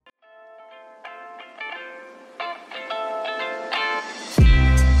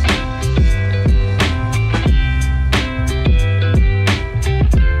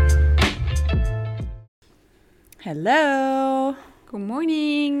Hello. Good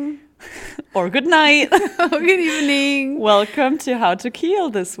morning. Or good night. Or good evening. Welcome to How to Kiel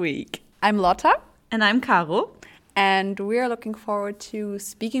this week. I'm Lotta. And I'm Caro. And we are looking forward to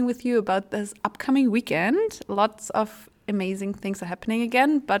speaking with you about this upcoming weekend. Lots of amazing things are happening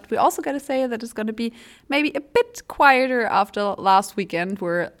again, but we also got to say that it's going to be maybe a bit quieter after last weekend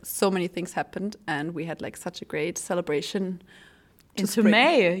where so many things happened and we had like such a great celebration into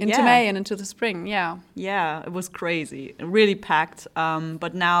May and into the spring. Yeah, it was crazy, really packed.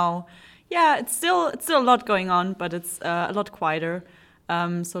 But now, it's still a lot going on, but it's a lot quieter,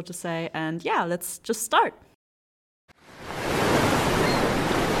 so to say. And let's just start.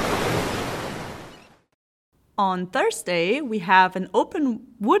 On Thursday, we have an open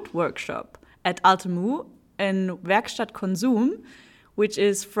wood workshop at Altemu in Werkstatt Konsum, which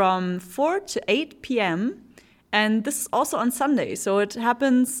is from 4 to 8 p.m. And this is also on Sunday, so it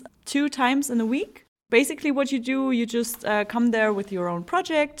happens 2 times in a week. Basically what you do, you just come there with your own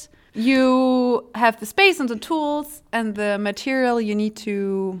project. You have the space and the tools and the material you need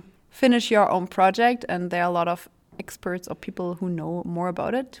to finish your own project, and there are a lot of experts or people who know more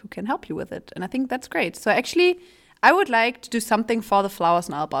about it who can help you with it. And I think that's great. So actually, I would like to do something for the flowers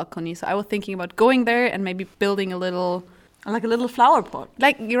on our balcony. So I was thinking about going there and maybe building a little... Like a little flower pot.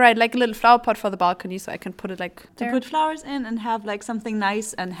 You're right, like a little flower pot for the balcony, so I can put it like there. To put flowers in and have like something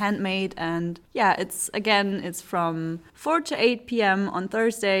nice and handmade. And it's from 4 to 8 p.m. on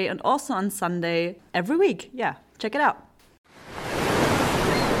Thursday and also on Sunday every week. Yeah, check it out.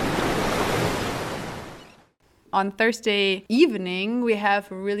 On Thursday evening, we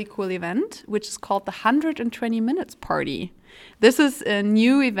have a really cool event, which is called the 120 Minutes Party. This is a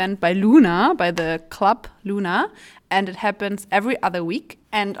new event by Luna, by the club Luna, and it happens every other week.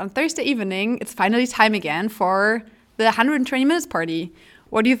 And on Thursday evening, it's finally time again for the 120 Minutes Party.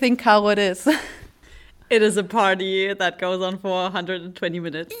 What do you think, Caro, it is? It is a party that goes on for 120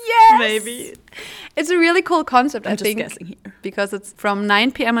 minutes. Yes! Maybe. It's a really cool concept, I think. I'm just guessing here. Because it's from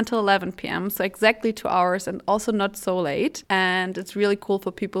 9 p.m. until 11 p.m., so exactly 2 hours and also not so late. And it's really cool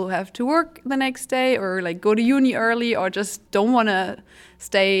for people who have to work the next day or like go to uni early or just don't want to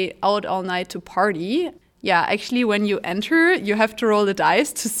stay out all night to party. Yeah, actually, when you enter, you have to roll the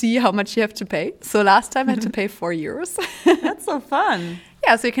dice to see how much you have to pay. So last time I had to pay 4 euros. That's so fun.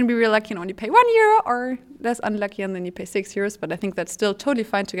 Yeah, so you can be really lucky and only pay 1 euro, or less unlucky and then you pay 6 euros. But I think that's still totally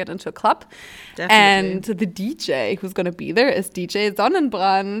fine to get into a club. Definitely. And the DJ who's going to be there is DJ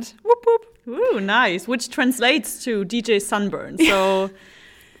Sonnenbrand. Whoop, whoop. Ooh, nice. Which translates to DJ Sunburn. So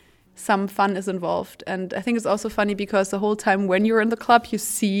some fun is involved. And I think it's also funny because the whole time when you're in the club, you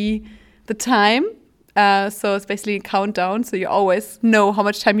see the time. So it's basically a countdown. So you always know how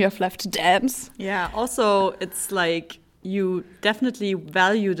much time you have left to dance. Yeah, also it's like you definitely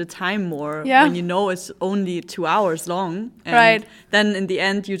value the time more when you know it's only 2 hours long. And right. Then in the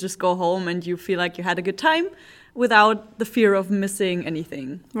end, you just go home and you feel like you had a good time without the fear of missing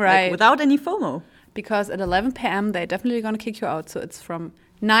anything. Right. Like, without any FOMO. Because at 11 p.m., they're definitely going to kick you out. So it's from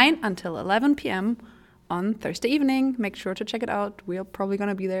 9 until 11 p.m. on Thursday evening. Make sure to check it out. We're probably going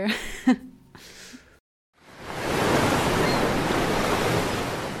to be there.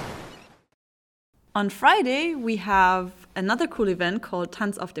 On Friday, we have another cool event called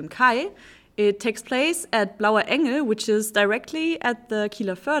Tanz auf dem Kai. It takes place at Blauer Engel, which is directly at the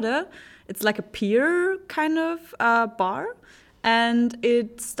Kieler Förde. It's like a pier kind of bar. And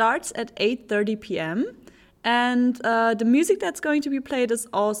it starts at 8:30 p.m. And the music that's going to be played is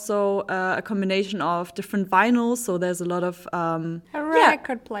also a combination of different vinyls. So there's a lot of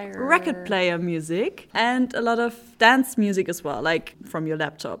record player music and a lot of dance music as well, like from your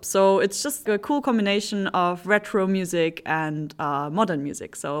laptop. So it's just a cool combination of retro music and modern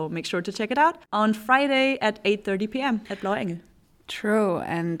music. So make sure to check it out on Friday at 8:30 p.m. at Blauer Engel. True.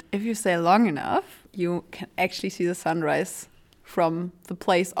 And if you stay long enough, you can actually see the sunrise from the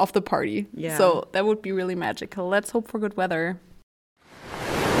place of the party. Yeah. So that would be really magical. Let's hope for good weather.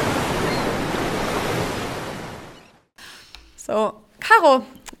 So, Caro,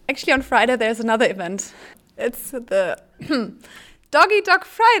 actually on Friday there's another event. It's the Doggy Dog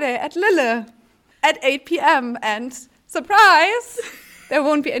Friday at Lille at 8 p.m. And surprise, there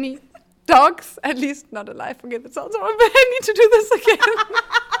won't be any dogs, at least not alive. Okay, that sounds horrible. I need to do this again.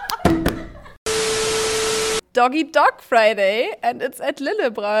 Doggy Dog Friday, and it's at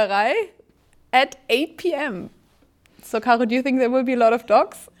Lille Brauerei at 8 p.m. So, Caro, do you think there will be a lot of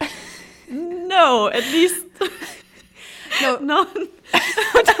dogs? No, at least... No.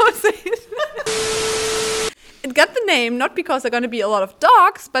 Don't say it. It got the name not because there are going to be a lot of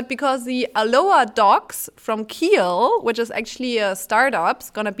dogs, but because the Aloha Dogs from Kiel, which is actually a startup, is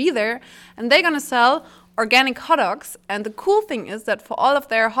going to be there. And they're going to sell organic hot dogs. And the cool thing is that for all of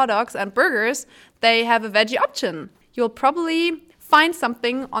their hot dogs and burgers, they have a veggie option. You'll probably find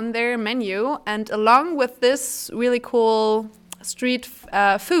something on their menu. And along with this really cool street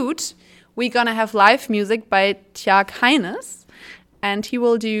food, we're gonna have live music by Tjag Heines. And he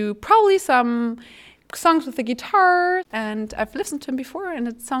will do probably some songs with the guitar. And I've listened to him before and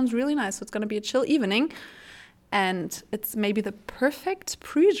it sounds really nice. So it's gonna be a chill evening. And it's maybe the perfect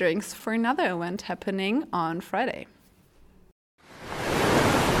pre-drinks for another event happening on Friday.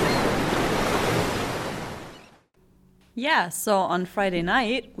 Yeah, so on Friday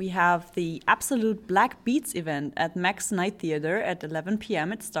night, we have the Absolute Black Beats event at Max Night Theater at 11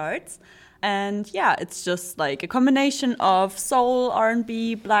 p.m. it starts. And yeah, it's just like a combination of soul,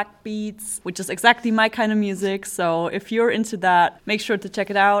 R&B, black beats, which is exactly my kind of music. So if you're into that, make sure to check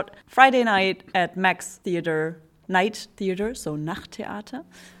it out. Friday night at Max Theater, Night Theater, so Nachttheater,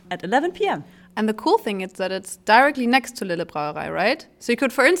 at 11 p.m. And the cool thing is that it's directly next to Lille Brauerei, right? So you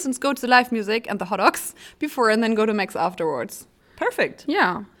could, for instance, go to the live music and the hot dogs before and then go to Max afterwards. Perfect.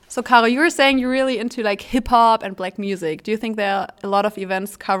 Yeah. So, Caro, you were saying you're really into like hip-hop and black music. Do you think there are a lot of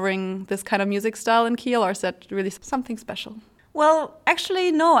events covering this kind of music style in Kiel, or is that really something special? Well,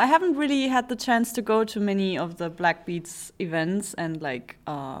 actually, no. I haven't really had the chance to go to many of the Black Beats events and like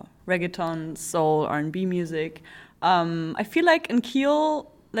reggaeton, soul, R&B music. I feel like in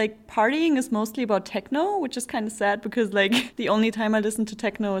Kiel, like partying is mostly about techno, which is kind of sad because like the only time I listen to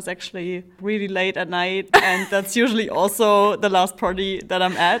techno is actually really late at night, and that's usually also the last party that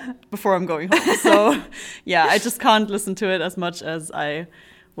I'm at before I'm going home. So yeah, I just can't listen to it as much as I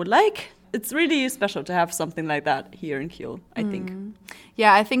would like. It's really special to have something like that here in Kiel, I think.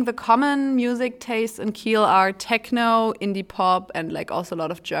 Yeah, I think the common music tastes in Kiel are techno, indie pop, and like also a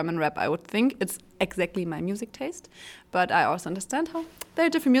lot of German rap, I would think. It's exactly my music taste, but I also understand how there are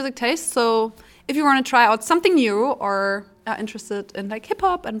different music tastes. So if you want to try out something new or are interested in like hip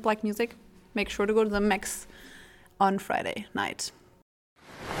hop and black music, make sure to go to the Max on Friday night.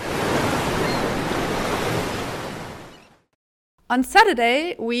 On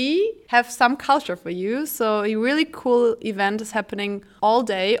Saturday, we have some culture for you. So a really cool event is happening all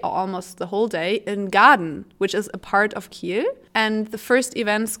day, or almost the whole day, in Gaarden, which is a part of Kiel. And the first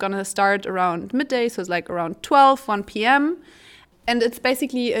event's gonna start around midday, so it's like around 1 p.m. And it's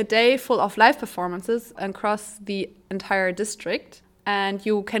basically a day full of live performances across the entire district. And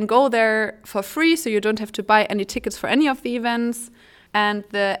you can go there for free, so you don't have to buy any tickets for any of the events. And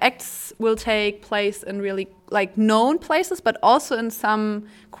the acts will take place in really like known places, but also in some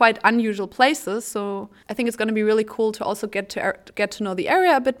quite unusual places. So I think it's going to be really cool to also get to know the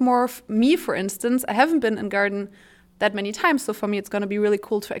area a bit more. Me, for instance, I haven't been in Gaarden that many times. So for me, it's going to be really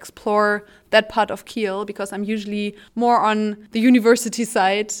cool to explore that part of Kiel because I'm usually more on the university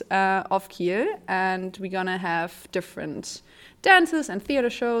side of Kiel. And we're going to have different dances and theater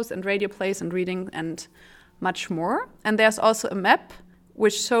shows and radio plays and reading and much more. And there's also a map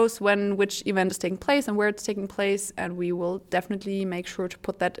which shows which event is taking place and where it's taking place. And we will definitely make sure to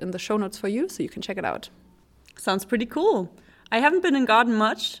put that in the show notes for you so you can check it out. Sounds pretty cool. I haven't been in Gaarden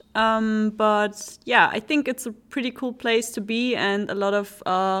much, but yeah, I think it's a pretty cool place to be, and a lot of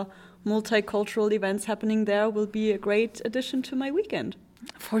multicultural events happening there will be a great addition to my weekend.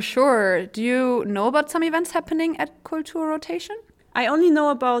 For sure. Do you know about some events happening at Kultur Rotation? I only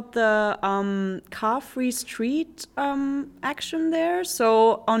know about the car-free street action there.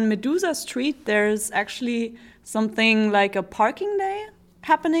 So on Medusa Street, there's actually something like a parking day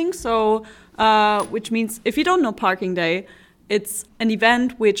happening. So which means if you don't know parking day, it's an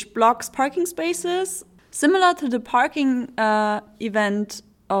event which blocks parking spaces, similar to the parking event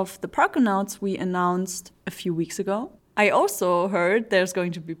of the Parkonauts we announced a few weeks ago. I also heard there's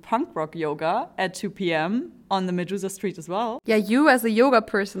going to be punk rock yoga at 2 p.m. on the Medusa Street as well. Yeah, you as a yoga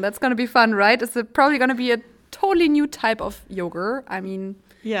person, that's going to be fun, right? It's probably going to be a totally new type of yoga. I mean...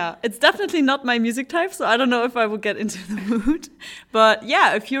 Yeah, it's definitely not my music type, so I don't know if I will get into the mood. But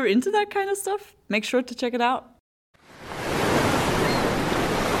yeah, if you're into that kind of stuff, make sure to check it out.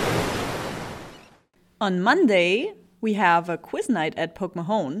 On Monday, we have a quiz night at Poke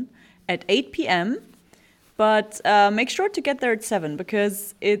Mahone at 8 p.m., but make sure to get there at 7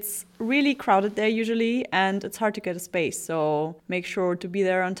 because it's really crowded there usually and it's hard to get a space. So make sure to be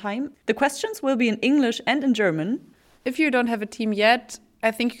there on time. The questions will be in English and in German. If you don't have a team yet, I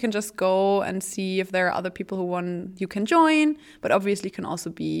think you can just go and see if there are other people you can join. But obviously you can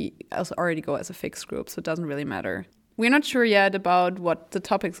also already go as a fixed group, so it doesn't really matter. We're not sure yet about what the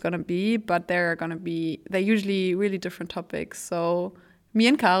topic's going to be, but they're usually really different topics. So me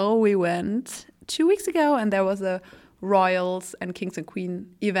and Caro, we went 2 weeks ago and there was a Royals and Kings and Queen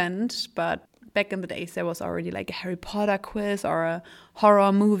event, but back in the days, there was already like a Harry Potter quiz or a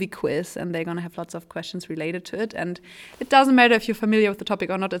horror movie quiz, and they're going to have lots of questions related to it. And it doesn't matter if you're familiar with the topic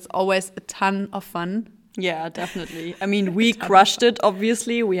or not, it's always a ton of fun. Yeah, definitely. I mean, we crushed it,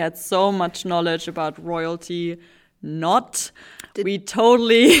 obviously. We had so much knowledge about royalty. We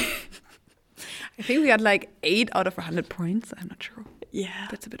totally... I think we had like 8 out of 100 points. I'm not sure. Yeah.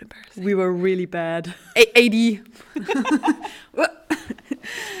 That's a bit embarrassing. We were really bad. 80.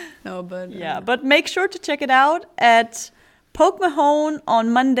 No, but... Yeah, but make sure to check it out at Poke Mahone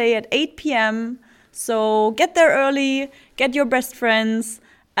on Monday at 8 p.m. So get there early, get your best friends,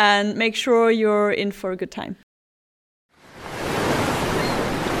 and make sure you're in for a good time.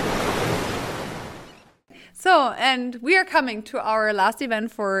 So, and we are coming to our last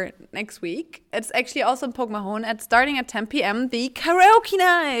event for next week. It's actually also in Poke Mahone starting at 10 p.m. the karaoke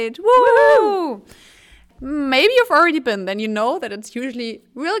night. Woo! Maybe you've already been, then you know that it's usually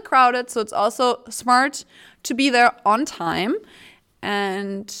really crowded. So it's also smart to be there on time.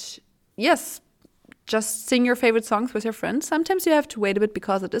 And yes, just sing your favorite songs with your friends. Sometimes you have to wait a bit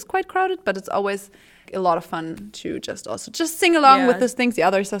because it is quite crowded, but it's always a lot of fun to just sing along with the things the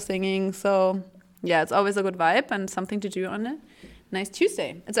others are singing. So yeah, it's always a good vibe and something to do on a nice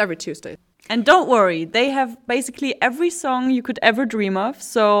Tuesday. It's every Tuesday. And don't worry, they have basically every song you could ever dream of.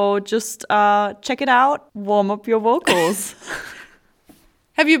 So just check it out, warm up your vocals.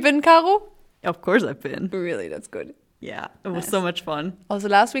 Have you been, Caro? Of course I've been. Really, that's good. Yeah, it was so much fun. Also,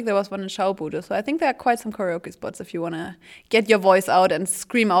 last week there was one in Schaubude, so I think there are quite some karaoke spots if you want to get your voice out and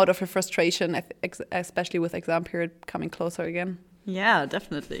scream out of your frustration, especially with exam period coming closer again. Yeah,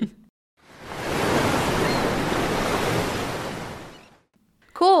 definitely.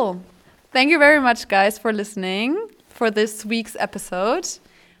 Cool. Thank you very much, guys, for listening for this week's episode.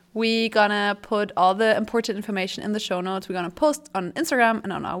 We're gonna put all the important information in the show notes. We're gonna post on Instagram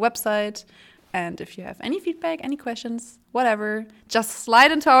and on our website. And if you have any feedback, any questions, whatever, just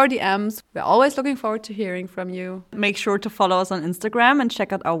slide into our DMs. We're always looking forward to hearing from you. Make sure to follow us on Instagram and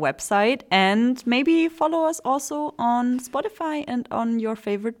check out our website. And maybe follow us also on Spotify and on your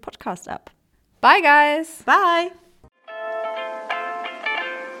favorite podcast app. Bye, guys. Bye.